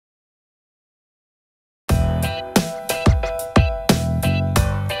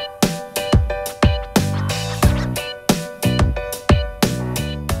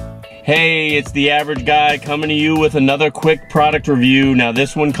Hey, it's the Average Guy coming to you with another quick product review. Now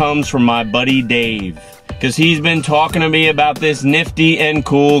this one comes from my buddy Dave, because he's been talking to me about this nifty and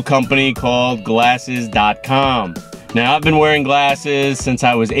cool company called Glasses.com. Now I've been wearing glasses since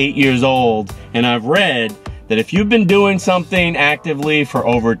I was 8 years old, and I've read that if you've been doing something actively for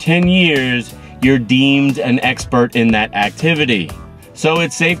over 10 years, you're deemed an expert in that activity. So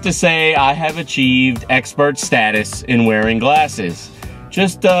it's safe to say I have achieved expert status in wearing glasses.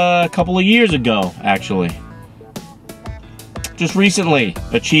 Just a couple of years ago, actually. Just recently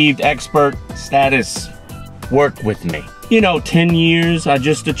achieved expert status. Work with me. You know, 10 years, I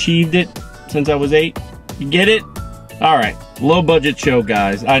just achieved it since I was 8. You get it? All right, low budget show,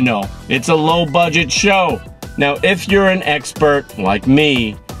 guys. I know, it's a low budget show. Now, if you're an expert like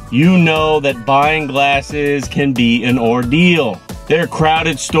me, you know that buying glasses can be an ordeal. There are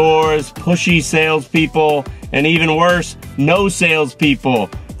crowded stores, pushy salespeople, and even worse, no salespeople.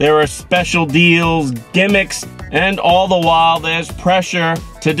 There are special deals, gimmicks, and all the while there's pressure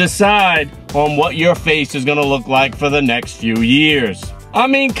to decide on what your face is gonna look like for the next few years. I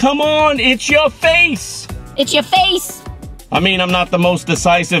mean, come on, it's your face! It's your face! I mean, I'm not the most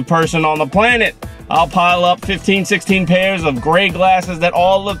decisive person on the planet. I'll pile up 15, 16 pairs of gray glasses that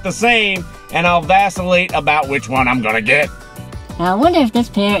all look the same, and I'll vacillate about which one I'm gonna get. Now, I wonder if this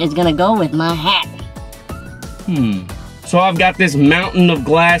pair is gonna go with my hat. So I've got this mountain of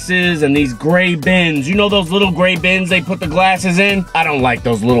glasses and these gray bins. You know those little gray bins they put the glasses in? I don't like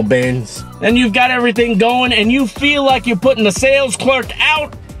those little bins. And you've got everything going and you feel like you're putting the sales clerk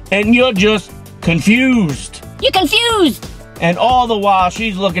out and you're just confused. You're confused! And all the while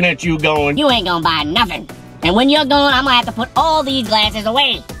she's looking at you going, You ain't gonna buy nothing. And when you're gone, I'm gonna have to put all these glasses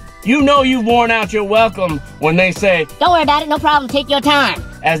away. you know you've worn out your welcome when they say, Don't worry about it, no problem, take your time.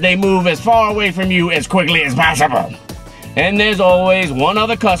 as they move as far away from you as quickly as possible. And there's always one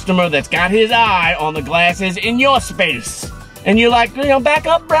other customer that's got his eye on the glasses in your space. And you're like, you know, back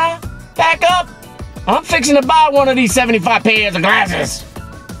up, bruh. Back up. I'm fixing to buy one of these 75 pairs of glasses.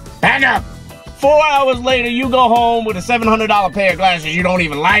 Back up. 4 hours later, you go home with a $700 pair of glasses you don't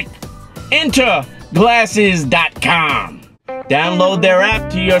even like. Enter Glasses.com. Download their app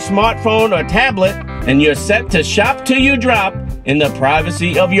to your smartphone or tablet, and you're set to shop till you drop in the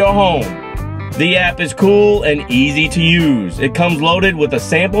privacy of your home. The app is cool and easy to use. It comes loaded with a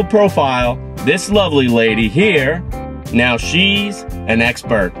sample profile. This lovely lady here, now she's an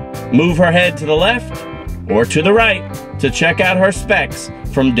expert. Move her head to the left or to the right to check out her specs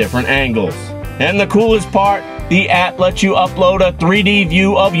from different angles. And the coolest part, the app lets you upload a 3D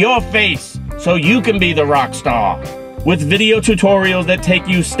view of your face so you can be the rock star, with video tutorials that take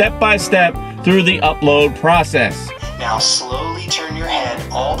you step by step through the upload process. Now slowly turn your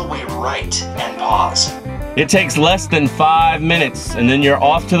head all the way right and pause. It takes less than 5 minutes and then you're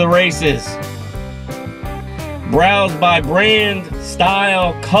off to the races. Browse by brand,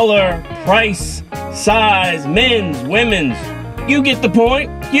 style, color, price, size, men's, women's. You get the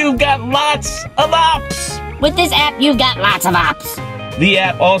point. You've got lots of ops. With this app, you've got lots of ops. The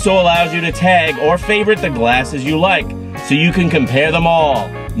app also allows you to tag or favorite the glasses you like, so you can compare them all.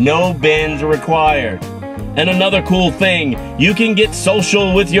 No bins required. And another cool thing, you can get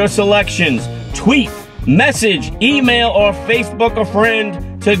social with your selections. Tweet, message, email, or Facebook a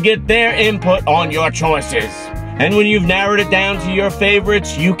friend to get their input on your choices. And when you've narrowed it down to your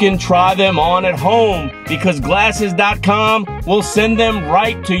favorites, you can try them on at home, because Glasses.com will send them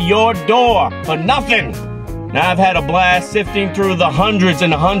right to your door for nothing. Now, I've had a blast sifting through the hundreds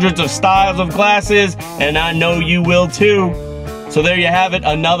and hundreds of styles of glasses, and I know you will too. So there you have it,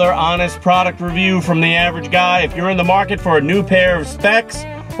 another honest product review from the Average Guy. If you're in the market for a new pair of specs,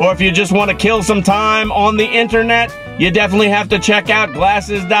 or if you just want to kill some time on the internet, you definitely have to check out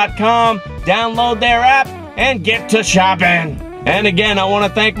Glasses.com, download their app, and get to shopping. And again, I want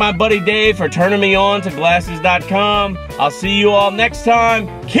to thank my buddy Dave for turning me on to Glasses.com. I'll see you all next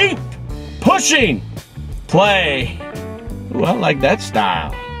time. Keep pushing play. Ooh, I like that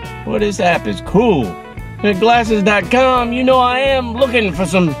style. Boy, this app is cool. At Glasses.com, you know I am looking for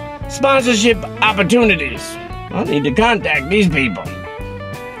some sponsorship opportunities. I need to contact these people.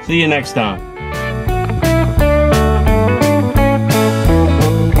 See you next time.